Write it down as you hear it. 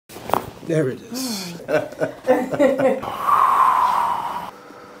There it is.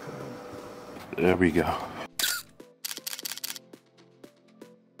 There we go.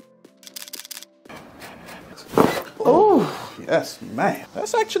 Oh, yes, man.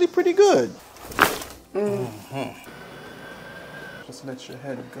 That's actually pretty good. Just let your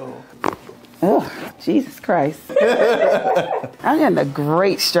head go. Oh, Jesus Christ. I'm getting a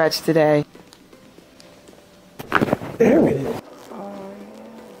great stretch today. There it is.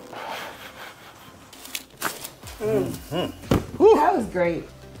 That was great.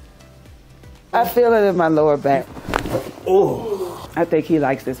 I feel it in my lower back. Oh, I think he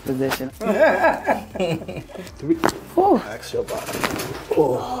likes this position. 3. Axe your body.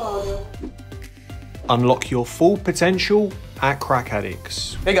 Oh. Unlock your full potential at Crack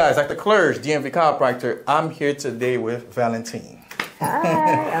Addicts. Hey guys, Dr. Clerge, DMV Chiropractor. I'm here today with Valentine.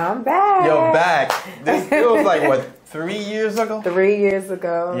 Hi, I'm back. You're back. This feels like, what, 3 years ago? 3 years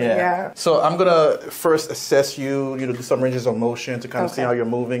ago, yeah. So I'm gonna first assess you, do some ranges of motion to kind of see how you're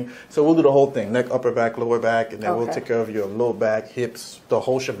moving. So we'll do the whole thing, neck, upper back, lower back, and then we'll take care of your low back, hips, the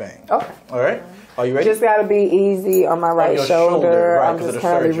whole shebang. Okay. All right? Are you ready? Just gotta be easy on my right shoulder. Right, I'm just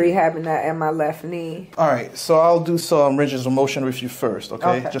currently rehabbing that at my left knee. All right, so I'll do some ranges of motion with you first,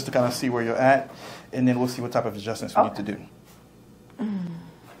 okay? Just to kind of see where you're at, and then we'll see what type of adjustments we need to do. A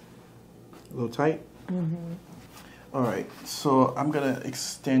little tight? Mm-hmm. All right, so I'm gonna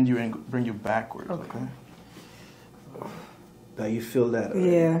extend you and bring you backwards, okay? Now you feel that? Right?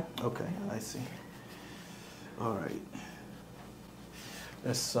 Yeah. Okay, I see. All right.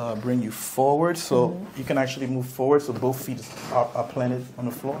 Let's bring you forward, so you can actually move forward, so both feet are planted on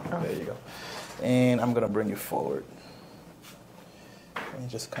the floor. There you go. And I'm gonna bring you forward. And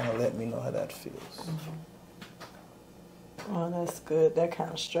just kind of let me know how that feels. Oh, that's good. That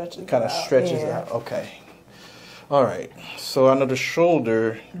kind of stretches. Kind of stretches out. Okay. All right. So under the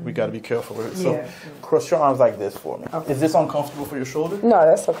shoulder, we got to be careful with it. So cross your arms like this for me. Okay. Is this uncomfortable for your shoulder? No,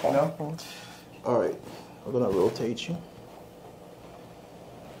 that's okay. No? All right. I'm going to rotate you.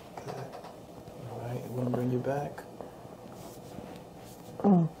 Good. All right. I'm going to bring you back.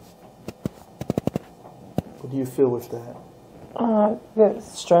 What do you feel with that? Good.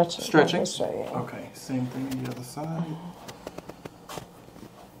 Stretching. Stretching? Okay. Same thing on the other side.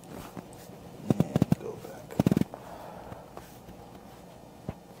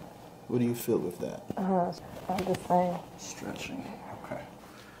 What do you feel with that? The same. Stretching. Okay.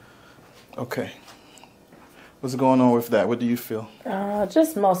 Okay. What's going on with that? What do you feel?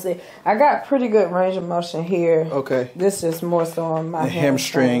 Just mostly. I got pretty good range of motion here. Okay. This is more so on my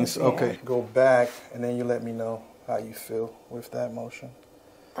hamstrings. Yeah. Okay. Go back, and then you let me know how you feel with that motion.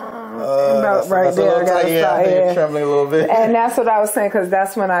 About right there. You're trembling a little bit. And that's what I was saying, because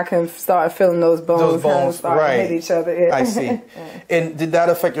that's when I can start feeling those bones start to hit each other. Yeah. I see. And did that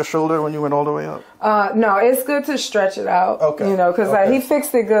affect your shoulder when you went all the way up? No, it's good to stretch it out. Okay. You know, because he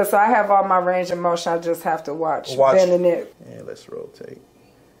fixed it good, so I have all my range of motion. I just have to watch bending it. Yeah, let's rotate.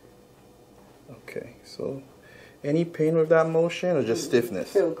 Okay, so any pain with that motion or just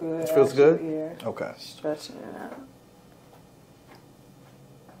stiffness? It feels good. It feels good? Yeah. Okay. Stretching it out.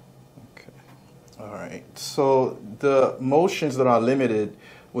 All right, so the motions that are limited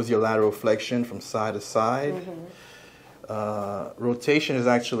was your lateral flexion from side to side. Rotation is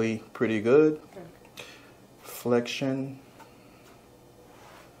actually pretty good. Flexion.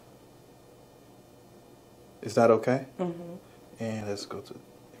 Is that okay? And let's go to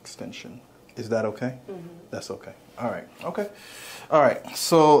extension. Is that okay? That's okay. All right, okay. All right,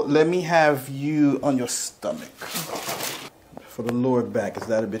 so let me have you on your stomach. For the lower back, is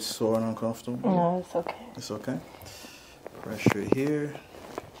that a bit sore and uncomfortable? No, it's okay. It's okay? Pressure here.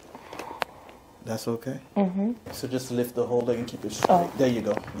 That's okay? So just lift the whole leg and keep it straight. There you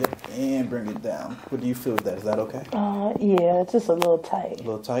go. Yep. And bring it down. What do you feel with that? Is that okay? Yeah, just a little tight. A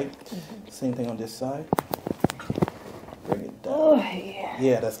little tight? Same thing on this side. Bring it down. Oh, yeah.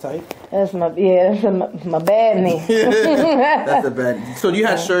 Yeah, that's tight? That's my bad knee. That's a bad knee. So you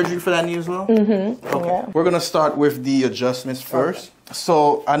had surgery for that knee as well? Okay. Yeah. We're going to start with the adjustments first.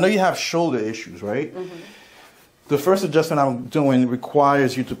 So I know you have shoulder issues, right? The first adjustment I'm doing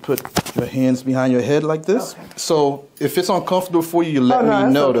requires you to put your hands behind your head like this. So if it's uncomfortable for you, let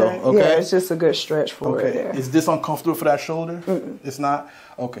me know though. Okay? Yeah, it's just a good stretch for it. Is this uncomfortable for that shoulder? It's not?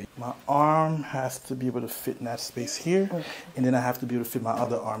 Okay. My arm has to be able to fit in that space here, and then I have to be able to fit my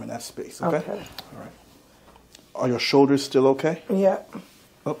other arm in that space. Okay? All right. Are your shoulders still okay? Yeah.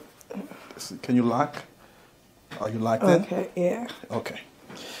 Oh, can you lock? Are you locked in? Okay, yeah. Okay.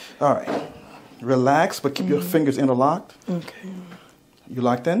 All right. Relax, but keep your fingers interlocked. Okay. You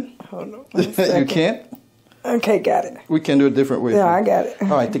locked in? Hold on. You can't? Okay, got it. We can do it different ways. Yeah, I got it. All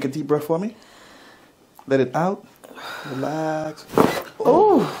right, take a deep breath for me. Let it out. Relax.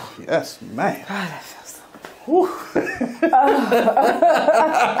 Ooh. Yes, man. God, that feels so good.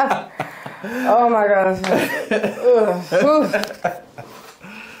 Oh my gosh.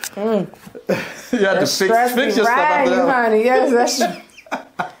 You had to fix your stuff after that. Honey. Yes, that's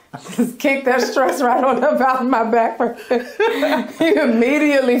just kick that stress right on up out of my back. You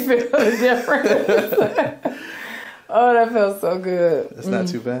immediately feel the difference. Oh, that feels so good. That's not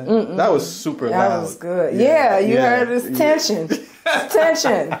too bad. That was super loud. That was good. Yeah, you heard this tension.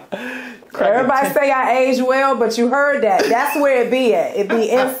 Tension. Everybody say I age well, but you heard that. That's where it be at. It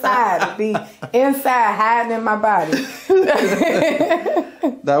be inside. It be inside, hiding in my body.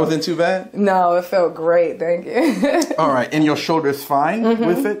 That wasn't too bad? No, it felt great. Thank you. All right. And your shoulder is fine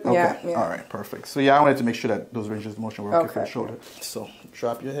with it? Okay. Yeah. All right. Perfect. So, yeah, I wanted to make sure that those ranges of motion were okay for the shoulder. So,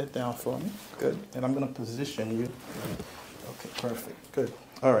 drop your head down for me. Good. And I'm going to position you. Okay. Perfect. Good.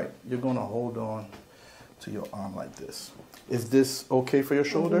 All right. You're going to hold on to your arm like this. Is this okay for your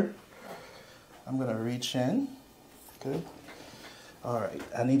shoulder? I'm going to reach in. Good. All right.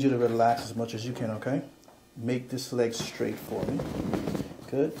 I need you to relax as much as you can, okay? Make this leg straight for me.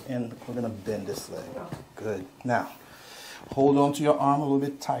 Good. And we're going to bend this leg. Good. Now, hold on to your arm a little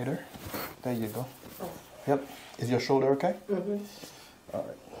bit tighter. There you go. Yep. Is your shoulder okay? All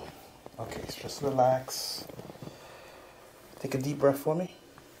right. Okay, so just relax. Take a deep breath for me.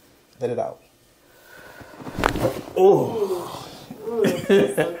 Let it out. Oh. Ooh,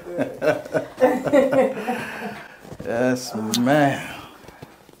 that's so good. Yes, man.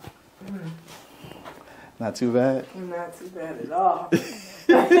 Not too bad? Not too bad at all.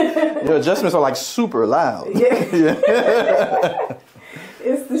 Your adjustments are like super loud. Yeah.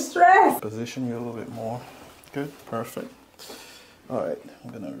 It's the stress. Position you a little bit more. Good, perfect. All right,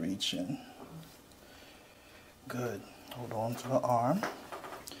 I'm gonna reach in. Good, hold on to the arm.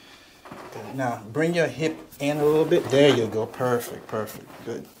 Good. Now, bring your hip in a little bit. There you go, perfect, perfect,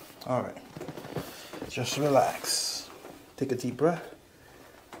 good. All right, just relax. Take a deep breath.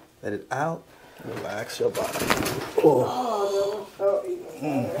 Let it out. Relax your body. Oh, Oh, even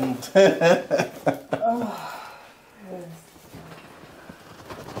oh, yes.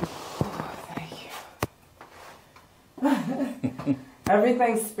 Oh, thank you.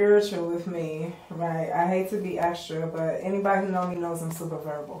 Everything's spiritual with me, right? I hate to be extra, but anybody who knows me knows I'm super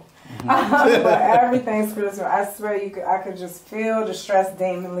verbal. But everything's spiritual. I swear I could just feel the stress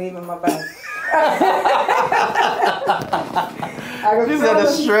demon leaving my body. You said the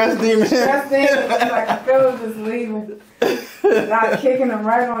stress demon. Stress demon, like I feel it just leaving. Not kicking them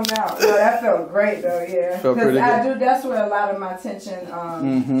right on out. No, that felt great though, yeah. Because that's where a lot of my tension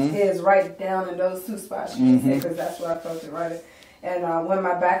is, right down in those two spots. You can say, because that's where I felt it right. And when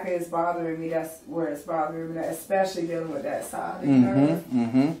my back is bothering me, that's where it's bothering me, especially dealing with that side.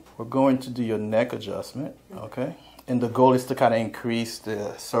 We're going to do your neck adjustment, okay? And the goal is to kind of increase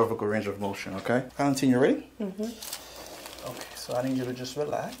the cervical range of motion, okay? Continue, ready? Okay, so I need you to just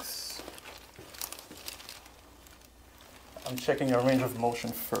relax. I'm checking your range of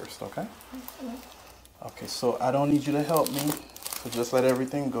motion first, okay? Okay, so I don't need you to help me. So just let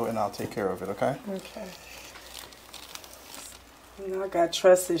everything go and I'll take care of it, okay? Okay. You know, I got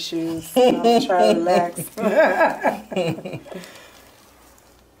trust issues. So I'm trying to relax.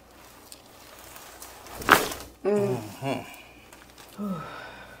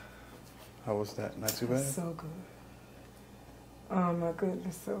 How was that? Not too bad? So good. Oh my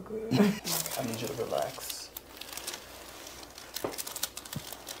goodness, so good. I need you to relax.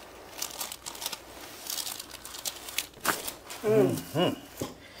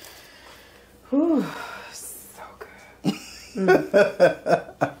 Whew, so good.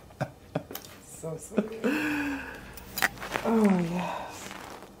 So good. Oh, yes.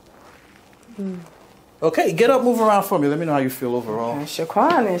 Okay, get up, move around for me. Let me know how you feel overall. And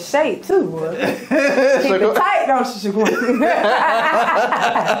Shaquan in shape too. Boy. Keep it tight, don't you, Shaquan?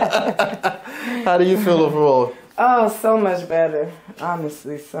 How do you feel overall? Oh, so much better.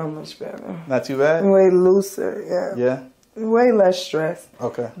 Honestly, so much better. Not too bad? Way looser, yeah. Yeah? Way less stress.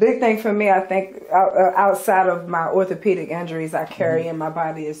 Okay. Big thing for me, I think, outside of my orthopedic injuries I carry in my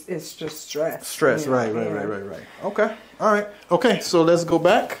body, it's just stress. Stress, you know? right. Okay, all right. Okay, so let's go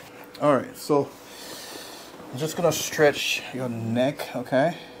back. All right, so I'm just going to stretch your neck,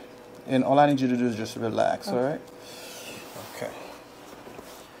 okay? And all I need you to do is just relax, all right? Okay.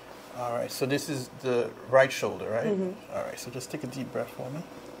 All right, so this is the right shoulder, right? All right, so just take a deep breath for me.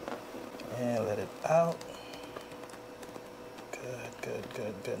 And let it out. Good.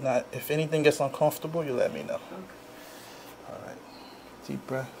 Now, if anything gets uncomfortable, you let me know. Okay. All right. Deep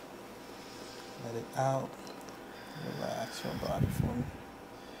breath. Let it out. Relax your body for me.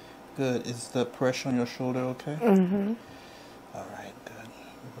 Good. Is the pressure on your shoulder okay? All right, good.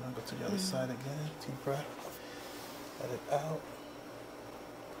 We're going to go to the other side again. Deep breath. Let it out.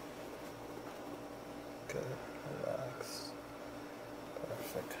 Good. Relax.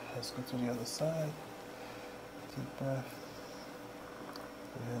 Perfect. Let's go to the other side. Deep breath.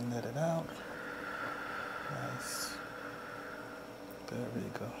 Go ahead and let it out. Nice. There we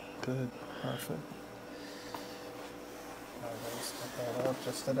go. Good. Perfect. Now raise the head up.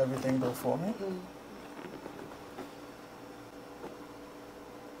 Just let everything go for me.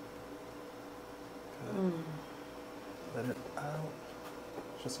 Good. Let it out.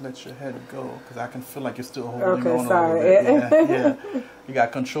 Just let your head go, because I can feel like you're still holding on a little bit. Yeah. You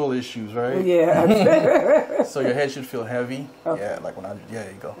got control issues, right? Yeah. So your head should feel heavy. Okay. Yeah, like when yeah,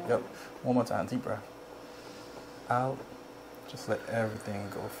 you go. Yep. One more time, deep breath. Out. Just let everything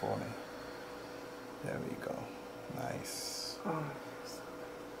go for me. There we go. Nice.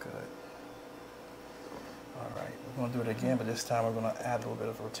 Good. All right, we're gonna do it again, but this time we're gonna add a little bit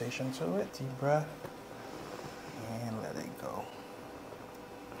of rotation to it. Deep breath. And let it go.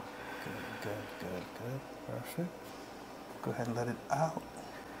 Good. Perfect. Go ahead and let it out.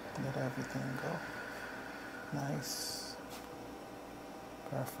 Let everything go. Nice.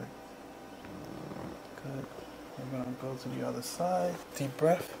 Perfect. Good. We're going to go to the other side. Deep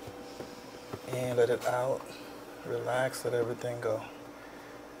breath. And let it out. Relax. Let everything go.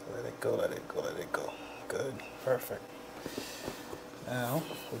 Let it go. Good. Perfect. Now,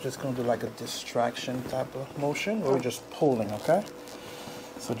 we're just going to do like a distraction type of motion where we're just pulling, okay?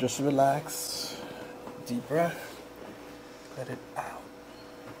 So just relax. Deep breath. Let it out.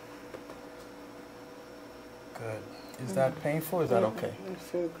 Good. Is that painful? Is that okay? It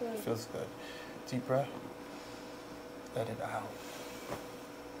feels good. Feels good. Deep breath. Let it out.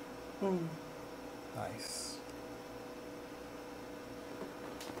 Nice.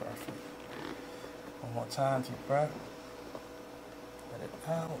 Perfect. One more time. Deep breath. Let it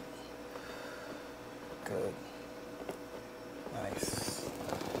out. Good. Nice.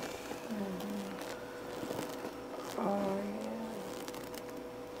 Oh,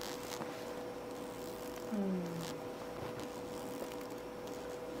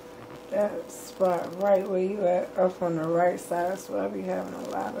 yeah. That spot right where you at, up on the right side, that's where I be having a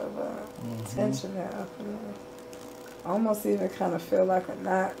lot of tension there up in there. Almost even kind of feel like a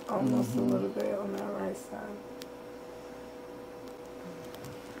knot, almost a little bit on that right side.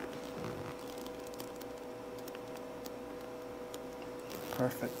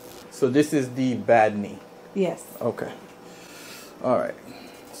 Perfect. So this is the bad knee. Yes. Okay. All right.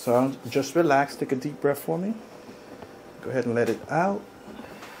 So just relax. Take a deep breath for me. Go ahead and let it out.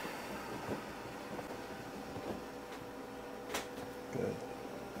 Good.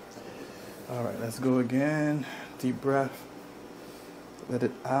 All right. Let's go again. Deep breath. Let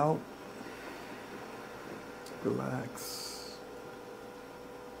it out. Relax.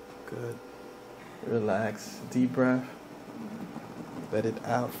 Good. Relax. Deep breath. Let it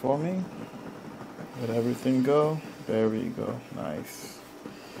out for me. Let everything go. There we go. Nice.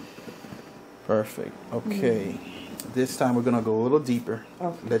 Perfect. Okay. This time we're going to go a little deeper.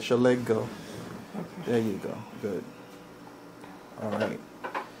 Okay. Let your leg go. Okay. There you go. Good. All right.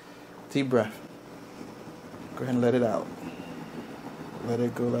 Deep breath. Go ahead and let it out. Let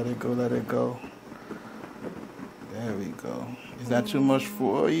it go. There we go. Is that too much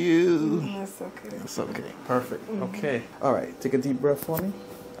for you? That's okay. It's okay. Perfect. Okay. All right. Take a deep breath for me.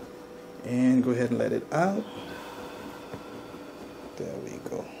 And go ahead and let it out. There we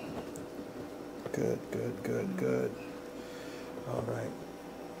go. Good. All right.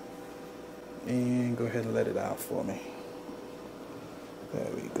 And go ahead and let it out for me.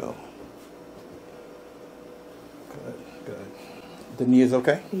 There we go. Good. The knee is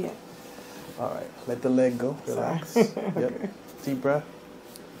okay? Yeah. All right. Let the leg go. Relax. Yep. Deep breath.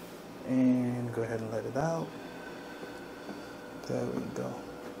 And go ahead and let it out. There we go.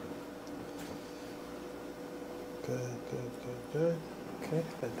 Good. Okay,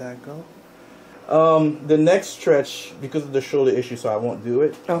 let that go. The next stretch, because of the shoulder issue, so I won't do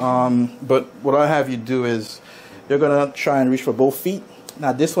it. Okay. But what I have you do is you're going to try and reach for both feet.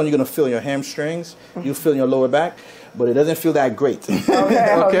 Now, this one, you're going to feel your hamstrings. You feel in your lower back, but it doesn't feel that great.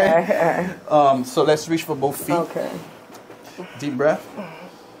 Okay. So let's reach for both feet. Okay. Deep breath.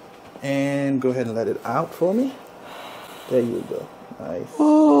 And go ahead and let it out for me. There you go. Nice.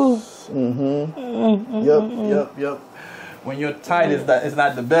 Yep. When you're tight, it's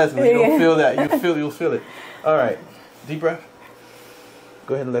not the best, but you don't feel that. You'll feel it. All right. Deep breath.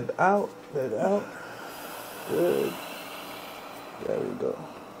 Go ahead and let it out. Good. There we go.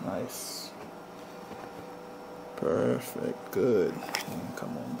 Nice. Perfect. Good. And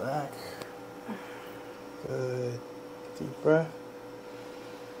come on back. Good. Deep breath.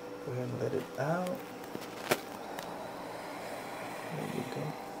 Go ahead and let it out. There you go.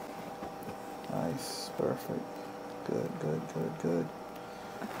 Nice. Perfect. Good, good, good, good.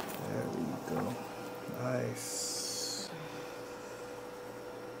 There we go. Nice.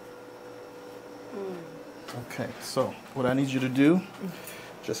 Okay, so what I need you to do,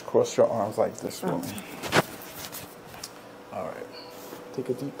 just cross your arms like this for me. All right. Take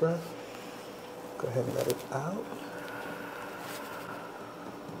a deep breath. Go ahead and let it out.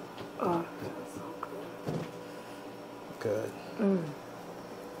 Oh, good.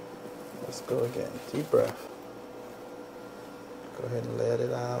 Let's go again. Deep breath. Go ahead and let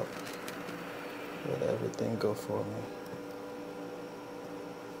it out. Let everything go for me.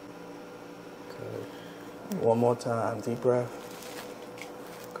 Good. One more time. Deep breath.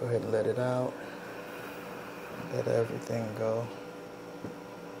 Go ahead and let it out. Let everything go.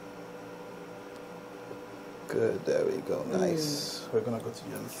 Good. There we go. Nice. We're going to go to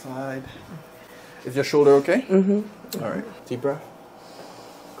the other side. Is your shoulder okay? Mm-hmm. All right. Deep breath.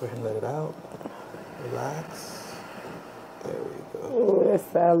 Go ahead and let it out. Relax. There we go. Ooh, that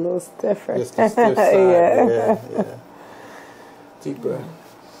sounds a little stiffer. Just the stiff side. Yeah. Deep breath.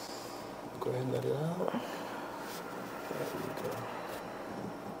 Go ahead and let it out. There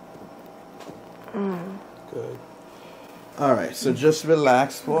we go. Good. All right, so just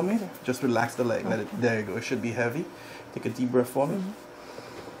relax for me. Just relax the leg. Let it. There you go. It should be heavy. Take a deep breath for me.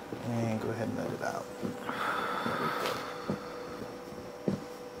 And go ahead and let it out.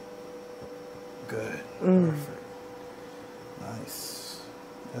 There we go. Good. Perfect. Nice.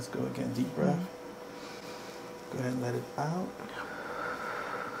 Let's go again. Deep breath. Go ahead and let it out.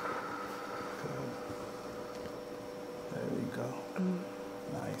 Good. There we go.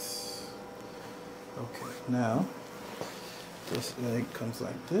 Nice. Okay. Now, this leg comes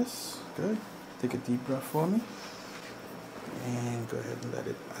like this. Good. Take a deep breath for me. And go ahead and let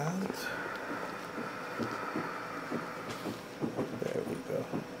it out. There we go.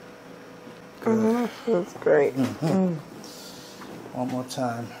 Good. That's great. One more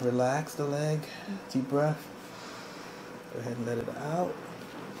time. Relax the leg. Deep breath. Go ahead and let it out.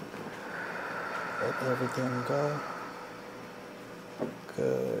 Let everything go.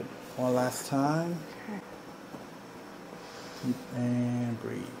 Good. One last time. And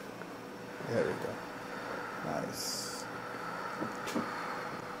breathe. There we go. Nice.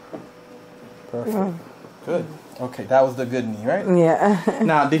 Perfect. Good. Okay, that was the good knee, right? Yeah.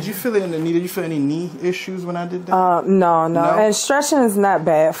 Now, did you feel it in the knee? Did you feel any knee issues when I did that? No. And stretching is not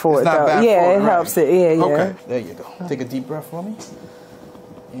bad for It's it, not though. bad Yeah, for it, it right. helps it. Yeah. Okay, there you go. Take a deep breath for me.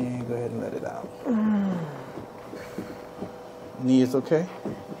 And go ahead and let it out. Knee is okay?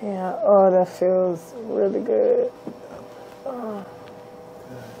 Yeah. Oh, that feels really good. All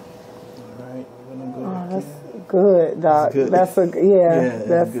right, we're gonna go again. That's good, Doc. Good. That's a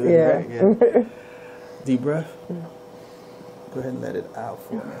that's good, yeah. right? Yeah. Deep breath. Go ahead and let it out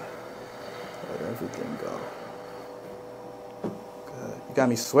for me. Let everything go. Good. You got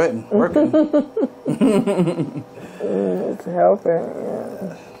me sweating, working. It's helping.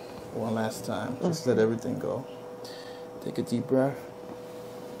 Yeah. One last time. Just let everything go. Take a deep breath.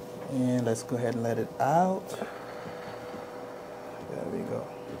 And let's go ahead and let it out. There we go.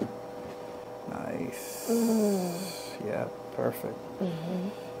 Nice. Yeah, perfect.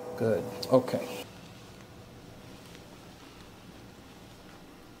 Good. Okay.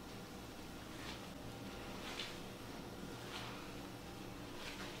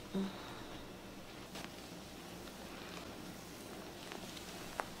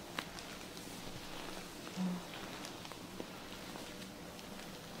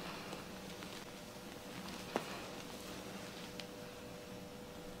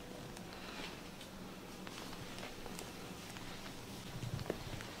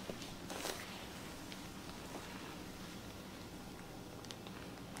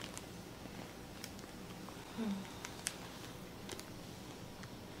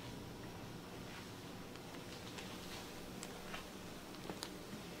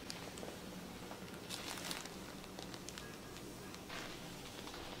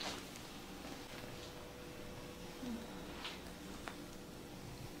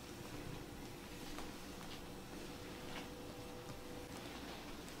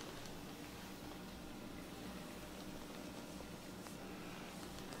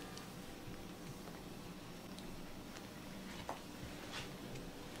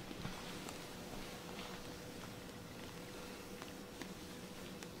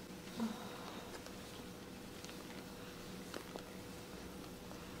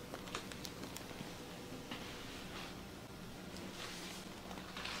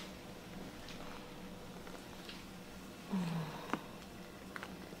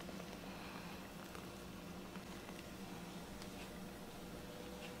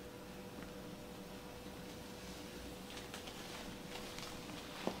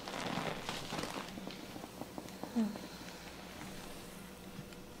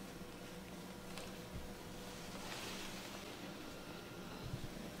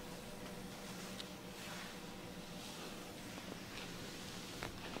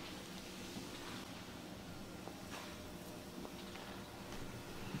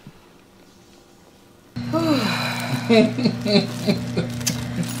 So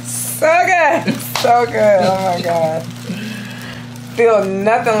good. So good. Oh my God. Feel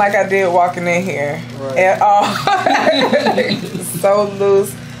nothing like I did walking in here at all. So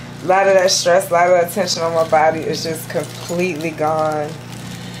loose. A lot of that stress, a lot of that tension on my body is just completely gone.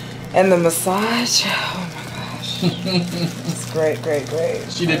 And the massage, oh my gosh. It's great, great, great.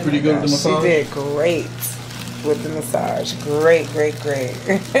 She did pretty good with the massage? She did great with the massage. Great, great, great.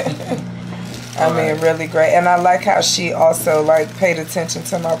 I mean, really great. And I like how she also like paid attention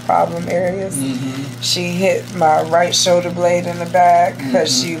to my problem areas. She hit my right shoulder blade in the back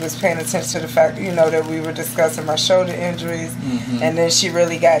because she was paying attention to the fact, you know, that we were discussing my shoulder injuries. And then she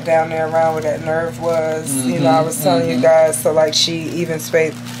really got down there around where that nerve was. You know, I was telling you guys. So like she even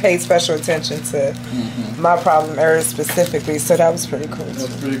paid special attention to my problem areas specifically. So that was pretty cool.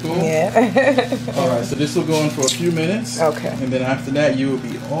 That's pretty cool? Yeah. All right, so this will go on for a few minutes. Okay. And then after that, you will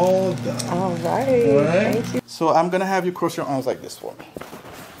be all done. All right. Thank you. So I'm gonna have you cross your arms like this for me.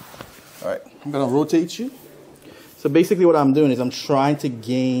 All right, I'm gonna rotate you. So basically what I'm doing is I'm trying to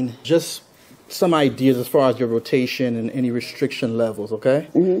gain just some ideas as far as your rotation and any restriction levels, okay?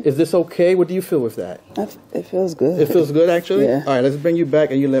 Is this okay? What do you feel with that? It feels good. It feels good, actually? Yeah. All right, let's bring you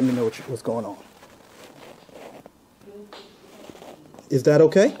back and you let me know what's going on. Is that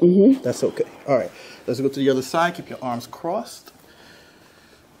okay? That's okay. All right, let's go to the other side. Keep your arms crossed.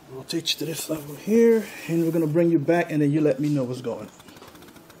 Rotate you to this level here, and we're gonna bring you back, and then you let me know what's going on.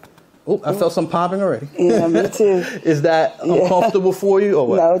 Oh, I felt some popping already. Yeah, me too. Is that uncomfortable for you, or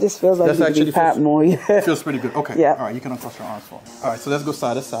what? No, it just feels like you can pop more. It feels pretty good. Okay. Yeah. All right, you can uncross your arms for me. All right, so let's go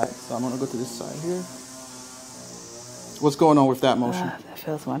side to side. So I'm gonna go to this side here. What's going on with that motion? That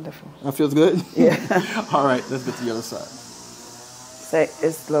feels wonderful. That feels good? Yeah. All right, let's get to the other side. Say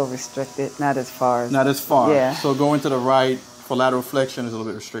it's a little restricted, not as far. Not as far. Yeah. So going to the right for lateral flexion is a little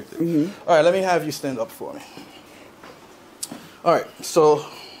bit restricted. All right, let me have you stand up for me. All right, so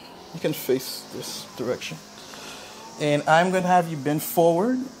you can face this direction. And I'm going to have you bend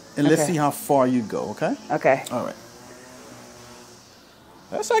forward, and let's see how far you go, okay? Okay. All right.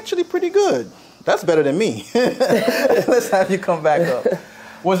 That's actually pretty good. That's better than me. Let's have you come back up.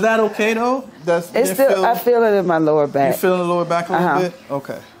 Was that okay, though? I feel it in my lower back. You feel in the lower back a little bit?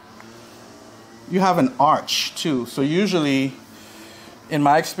 Okay. You have an arch, too. So usually, in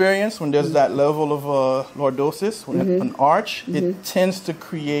my experience, when there's that level of lordosis, when an arch, it tends to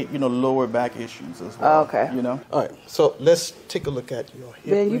create, you know, lower back issues as well. Okay. You know? All right. So let's take a look at your hip.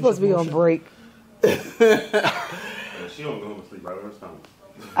 Man, you're supposed to be on break. She don't go to sleep right on her stomach.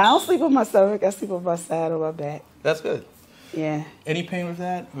 I don't sleep on my stomach. I sleep on my side or my back. That's good. Yeah. Any pain with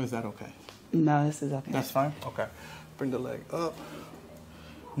that, or is that okay? No, this is okay. That's fine? Okay. Bring the leg up.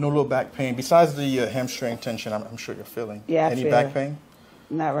 No low back pain. Besides the hamstring tension, I'm sure you're feeling. Yeah, Any back pain?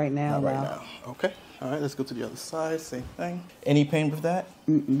 Not right now. Not right now. Okay. All right, let's go to the other side. Same thing. Any pain with that?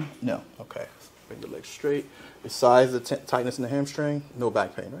 No. Okay. Bring the leg straight. Besides the tightness in the hamstring, no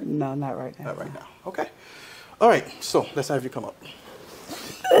back pain, right? No, not right now. Not right now. Okay. All right. So let's have you come up.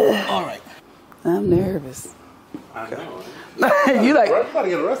 All right. I'm nervous. I know. You like? Everybody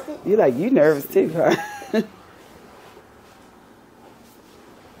get arrested? You nervous too, huh?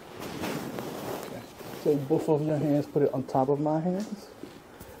 Take both of your hands, put it on top of my hands,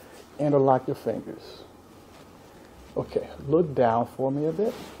 and lock your fingers. Okay, look down for me a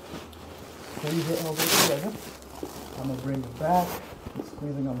bit. Squeeze your elbows together. I'm gonna bring it back. I'm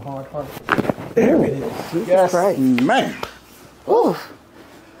squeezing them hard. There it is. Jesus Christ. Man. Oh,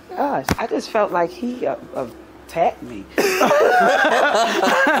 gosh, I just felt like he attacked me.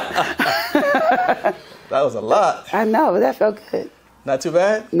 That was a lot. I know, but that felt good. Not too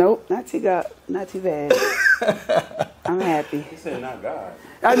bad? Nope, not too bad. I'm happy. He said not God.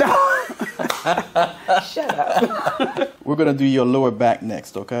 I know. Shut up. We're gonna do your lower back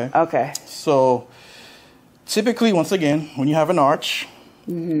next, okay? Okay. So, typically, once again, when you have an arch,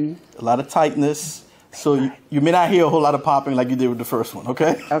 a lot of tightness, so you may not hear a whole lot of popping like you did with the first one,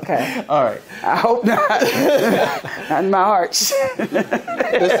 okay? Okay. All right. I hope not. Not in my arch.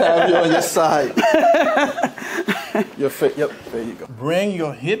 Let's have you on your side. Yep, there you go. Bring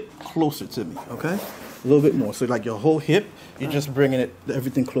your hip closer to me, okay? A little bit more. So like your whole hip, you're just bringing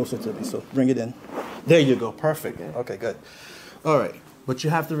everything closer to me. So bring it in. There you go. Perfect. Okay, good. All right. But you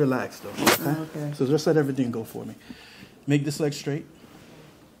have to relax though, okay? So just let everything go for me. Make this leg straight.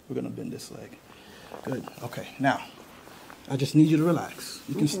 We're going to bend this leg. Good. Okay. Now, I just need you to relax.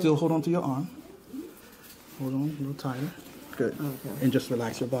 You can still hold on to your arm. Hold on a little tighter. Good. Okay. And just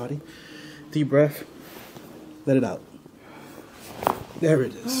relax your body. Deep breath. Let it out. There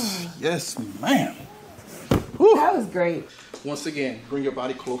it is. Yes, ma'am. Whew. That was great. Once again, bring your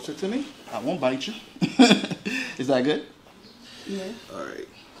body closer to me. I won't bite you. Is that good? Yeah. All right.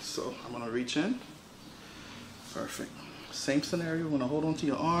 So I'm gonna reach in. Perfect. Same scenario. You wanna hold on to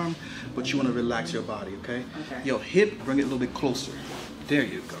your arm, but you wanna relax your body, okay? Okay. Your hip, bring it a little bit closer. There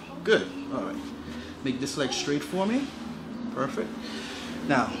you go. Good. All right. Make this leg straight for me. Perfect.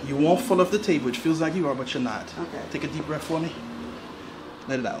 Now, you won't fall off the table, which feels like you are, but you're not. Okay. Take a deep breath for me.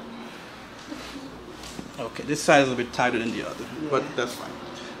 Let it out. Okay, this side is a bit tighter than the other, but that's fine.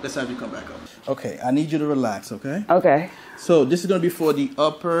 Let's have you come back up. Okay, I need you to relax, okay? Okay. So this is going to be for the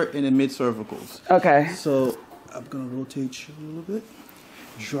upper and the mid cervicals. Okay. So I'm going to rotate you a little bit.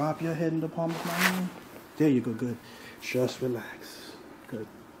 Drop your head in the palm of my hand. There you go, good. Just relax. Good.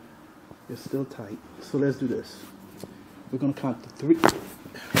 It's still tight. So let's do this. We're going to count to 3.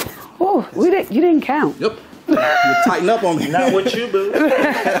 Oh, you didn't count. Yep. You tighten up on me. Not what you do.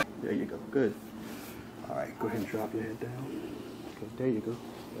 There you go. Good. All right. Go ahead and drop your head down. Okay. There you go.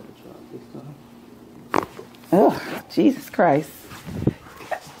 Let it drop this time. Oh, Jesus Christ.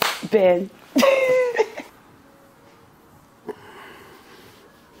 Ben.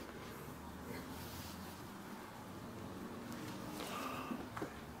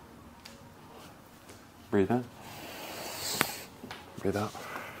 Breathe in. Breathe out.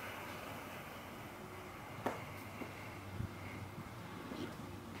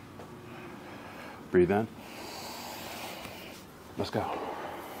 Breathe in. Let's go.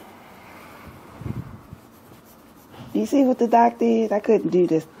 You see what the doc did? I couldn't do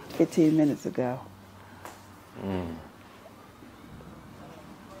this 15 minutes ago.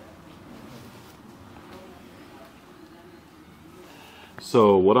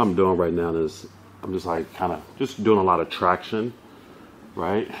 So what I'm doing right now is I'm just like kind of just doing a lot of traction,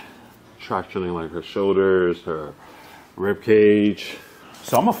 right? Tractioning like her shoulders, her rib cage.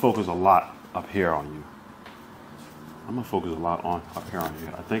 So I'm gonna focus a lot up here on you. I'm gonna focus a lot on up here on you.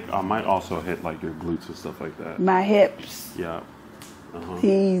 I think I might also hit like your glutes and stuff like that. My hips. Yeah.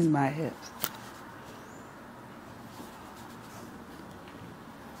 Tease my hips.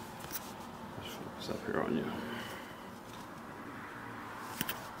 Let's focus up here on you.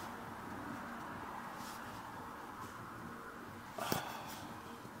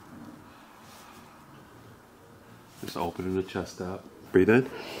 Just opening the chest up. Breathe in.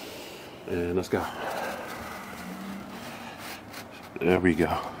 And let's go. There we go.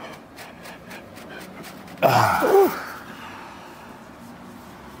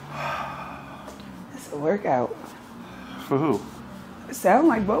 It's a workout. For who? It sounds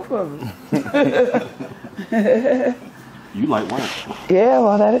like both of them. You like work. Yeah,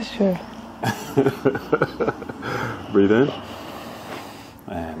 well, that is true. Breathe in.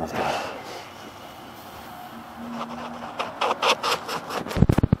 And let's go.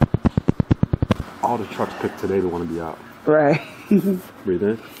 All the trucks picked today to want to be out. Right. Breathe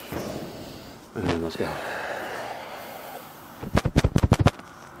in. And let's go.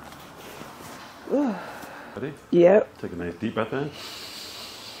 Ready? Yep. Take a nice deep breath in.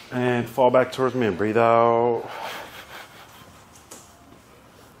 And fall back towards me and breathe out.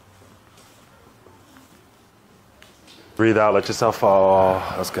 Breathe out, let yourself fall.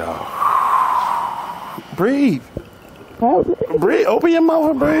 Let's go. Breathe. Breathe. Open your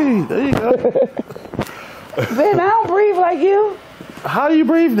mouth and breathe. There you go. Ben, I don't breathe like you. How do you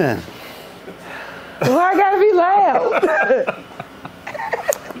breathe then? Well, I gotta be loud.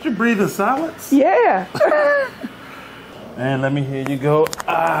 Did you breathe in silence? Yeah. And let me hear you go.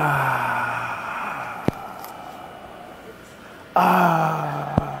 Ah.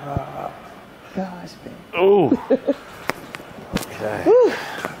 Ah. Gosh, Ben. Oh. Okay.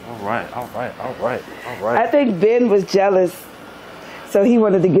 All right. I think Ben was jealous, so he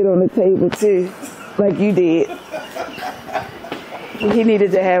wanted to get on the table too, like you did. He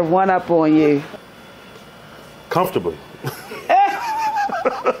needed to have one up on you. Comfortably.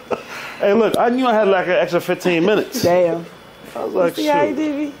 Hey, look, I knew I had like an extra 15 minutes. Damn. I was like, See how he shoot,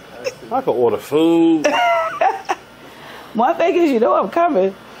 did me? I could order food. One thing is, you know I'm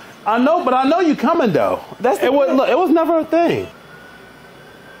coming. I know, but I know you coming though. It was never a thing.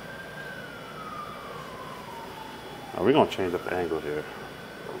 Are we gonna change up the angle here?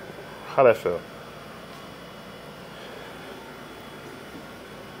 How that feel?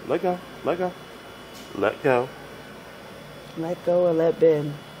 Let go. Let go. Let go. Let go or let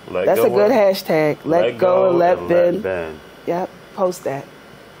Ben. Let That's go a good or- hashtag. Let go or let Ben. Ben. Yep, post that.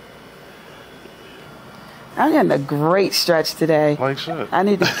 I'm getting a great stretch today. Like shit. I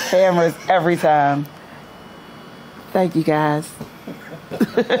need the cameras every time. Thank you, guys.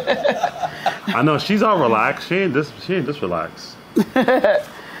 I know she's all relaxed. She ain't this relaxed.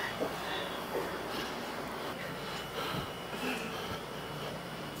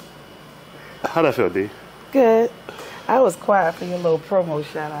 How'd that feel, D? Good. I was quiet for your little promo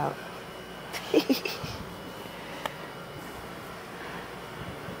shout out.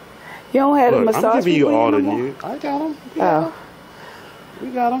 You don't have a massage. I'm giving you people all no the more? news. I got them. Oh, We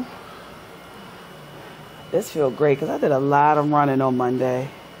got them. this feels great because I did a lot of running on Monday.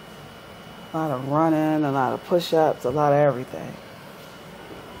 A lot of running, a lot of push-ups, a lot of everything.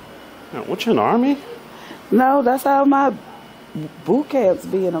 What, you in the Army? No, that's how my boot camps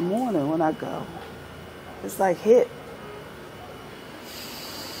be in the morning when I go. It's like HIT.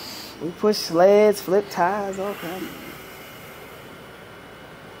 We push sleds, flip tires, all kinds.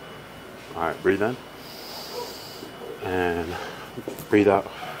 All right, breathe in. And breathe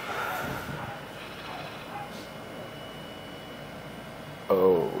out.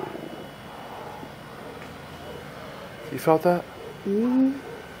 Oh. You felt that? Mm-hmm.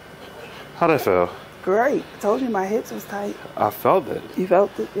 How'd that feel? Great. I told you my hips was tight. I felt it. You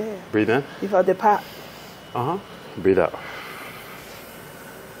felt it? Yeah. Breathe in. You felt it pop? Uh-huh. Breathe out.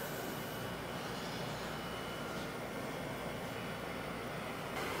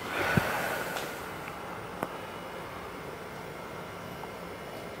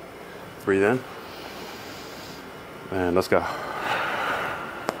 Breathe in. And let's go.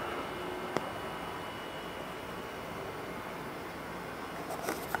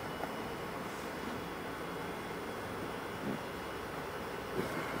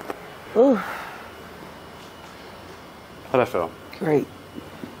 Ooh, How'd that feel? great.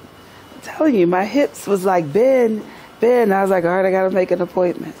 I'm telling you, my hips was like bend. I was like, all right, I gotta make an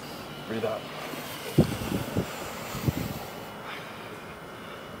appointment. Breathe out.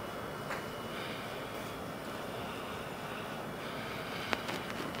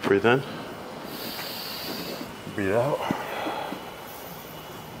 Breathe in. Breathe out.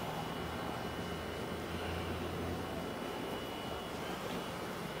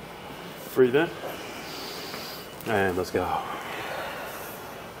 Breathe in. And let's go.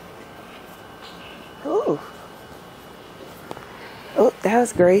 Ooh. Oh, that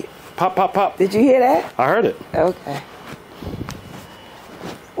was great. Pop, pop, pop. Did you hear that? I heard it. Okay.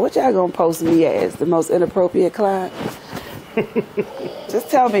 What y'all gonna post me as? The most inappropriate client? Just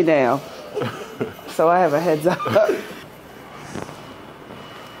tell me now. So I have a heads up.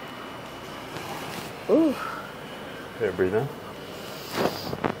 Ooh. Here, breathe in.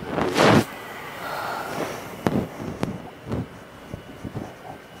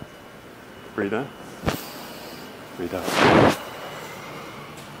 Breathe in. Breathe out.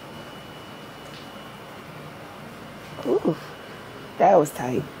 Ooh. That was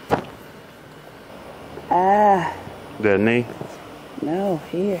tight. Ah. That knee. No,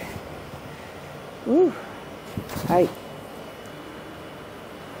 here. Ooh. Tight.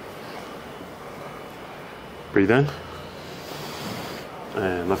 Breathe in.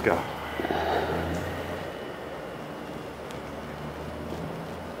 And let's go.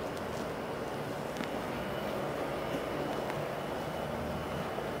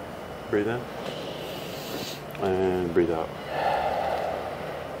 Breathe in. And breathe out.